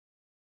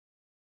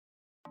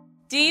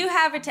Do you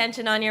have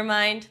retention on your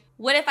mind?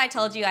 What if I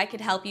told you I could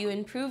help you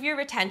improve your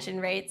retention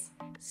rates,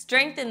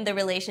 strengthen the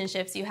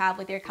relationships you have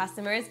with your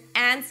customers,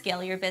 and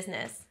scale your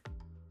business?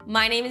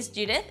 My name is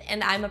Judith,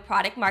 and I'm a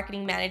product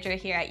marketing manager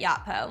here at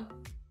Yotpo.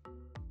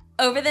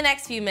 Over the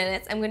next few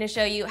minutes, I'm going to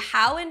show you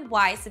how and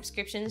why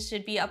subscriptions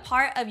should be a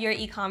part of your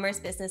e-commerce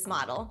business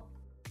model.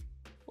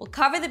 We'll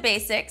cover the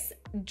basics,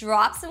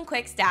 drop some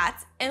quick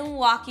stats, and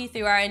walk you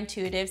through our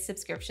intuitive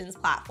subscriptions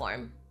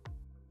platform.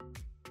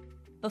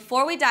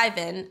 Before we dive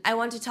in, I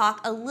want to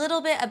talk a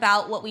little bit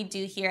about what we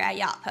do here at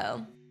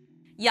Yotpo.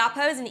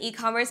 Yotpo is an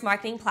e-commerce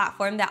marketing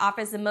platform that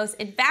offers the most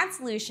advanced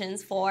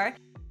solutions for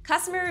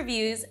customer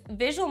reviews,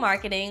 visual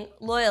marketing,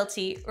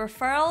 loyalty,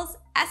 referrals,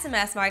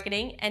 SMS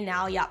marketing, and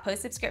now Yotpo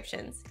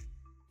Subscriptions.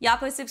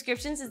 Yotpo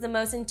Subscriptions is the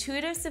most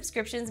intuitive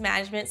subscriptions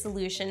management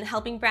solution,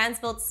 helping brands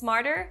build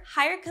smarter,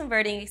 higher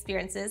converting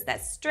experiences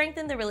that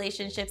strengthen the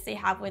relationships they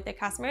have with their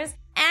customers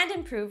and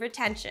improve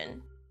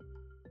retention.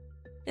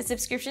 The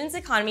subscriptions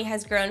economy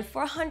has grown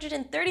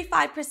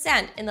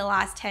 435% in the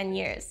last 10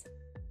 years.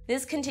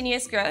 This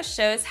continuous growth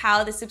shows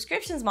how the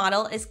subscriptions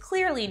model is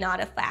clearly not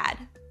a fad.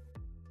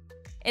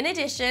 In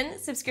addition,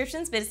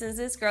 subscriptions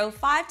businesses grow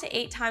 5 to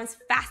 8 times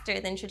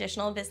faster than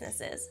traditional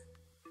businesses.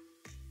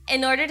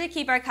 In order to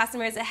keep our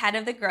customers ahead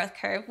of the growth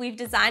curve, we've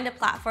designed a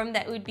platform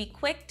that would be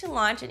quick to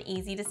launch and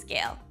easy to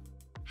scale.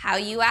 How,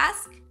 you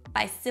ask?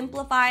 By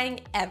simplifying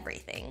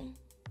everything.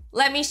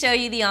 Let me show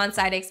you the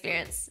on-site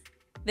experience.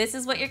 This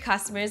is what your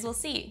customers will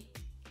see.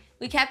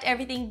 We kept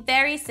everything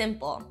very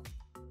simple.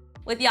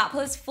 With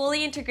Yotpo's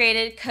fully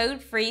integrated,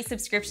 code-free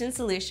subscription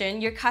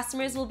solution, your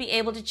customers will be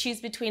able to choose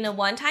between a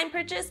one-time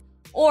purchase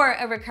or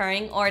a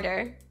recurring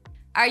order.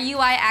 Our UI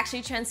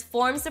actually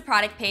transforms the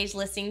product page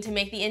listing to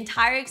make the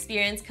entire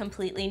experience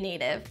completely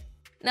native.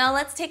 Now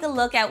let's take a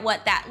look at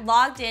what that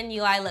logged-in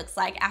UI looks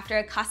like after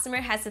a customer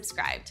has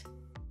subscribed.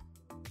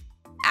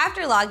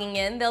 After logging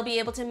in, they'll be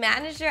able to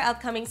manage their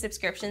upcoming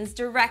subscriptions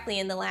directly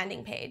in the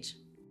landing page.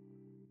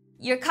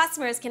 Your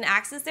customers can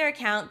access their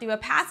account through a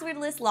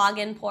passwordless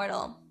login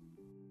portal.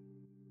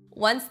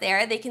 Once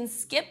there, they can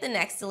skip the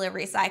next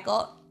delivery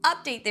cycle,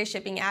 update their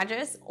shipping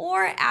address,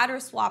 or add or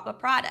swap a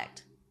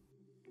product.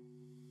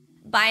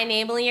 By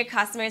enabling your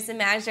customers to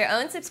manage their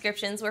own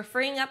subscriptions, we're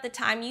freeing up the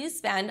time you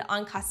spend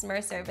on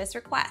customer service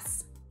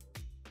requests.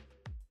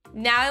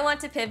 Now I want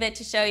to pivot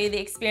to show you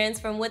the experience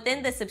from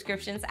within the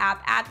Subscriptions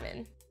app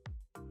admin.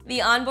 The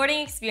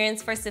onboarding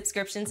experience for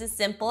subscriptions is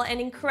simple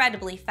and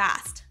incredibly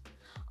fast.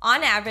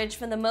 On average,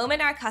 from the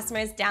moment our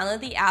customers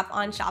download the app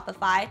on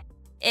Shopify,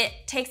 it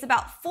takes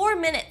about 4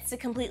 minutes to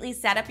completely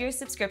set up your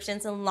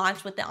subscriptions and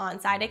launch with the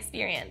on-site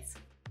experience.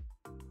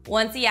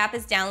 Once the app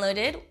is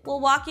downloaded, we'll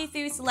walk you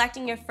through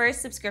selecting your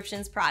first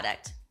subscriptions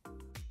product.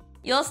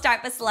 You'll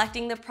start by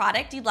selecting the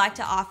product you'd like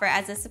to offer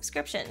as a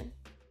subscription.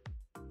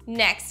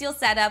 Next, you'll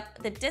set up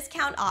the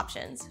discount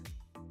options.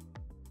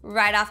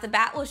 Right off the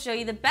bat, we'll show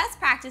you the best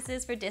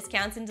practices for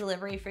discounts and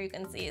delivery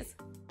frequencies.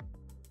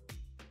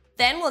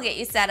 Then we'll get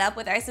you set up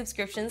with our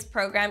subscriptions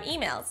program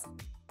emails.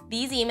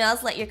 These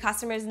emails let your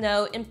customers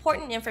know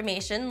important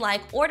information like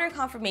order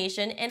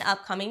confirmation and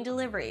upcoming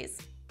deliveries.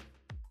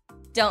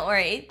 Don't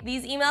worry,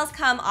 these emails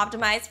come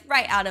optimized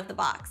right out of the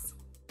box.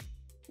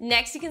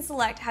 Next, you can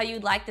select how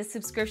you'd like the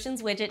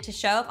subscriptions widget to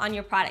show up on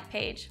your product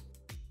page.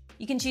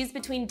 You can choose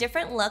between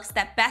different looks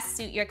that best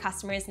suit your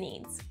customers'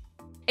 needs.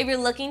 If you're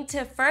looking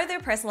to further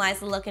personalize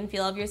the look and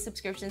feel of your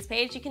subscriptions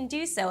page, you can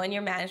do so in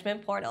your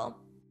management portal.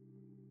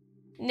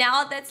 Now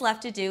all that's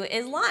left to do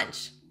is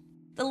launch.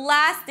 The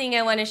last thing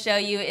I want to show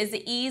you is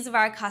the ease of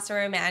our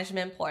customer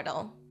management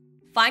portal.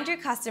 Find your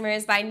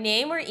customers by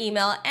name or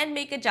email and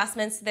make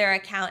adjustments to their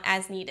account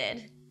as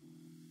needed.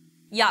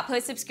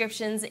 Yotpo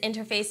Subscriptions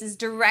interfaces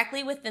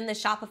directly within the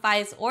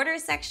Shopify's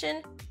orders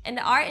section, and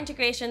our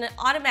integration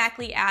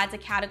automatically adds a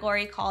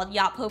category called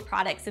Yotpo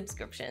Product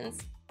Subscriptions.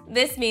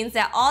 This means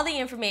that all the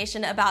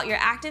information about your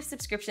active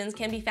subscriptions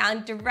can be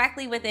found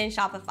directly within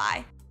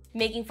Shopify,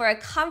 making for a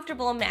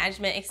comfortable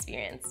management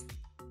experience.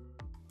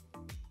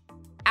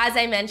 As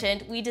I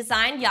mentioned, we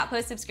designed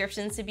Yotpo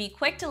Subscriptions to be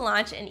quick to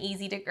launch and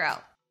easy to grow.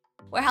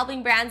 We're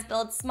helping brands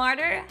build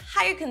smarter,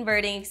 higher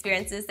converting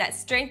experiences that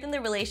strengthen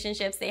the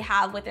relationships they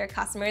have with their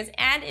customers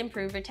and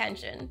improve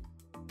retention.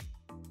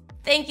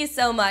 Thank you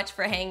so much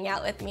for hanging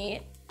out with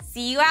me.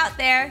 See you out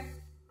there!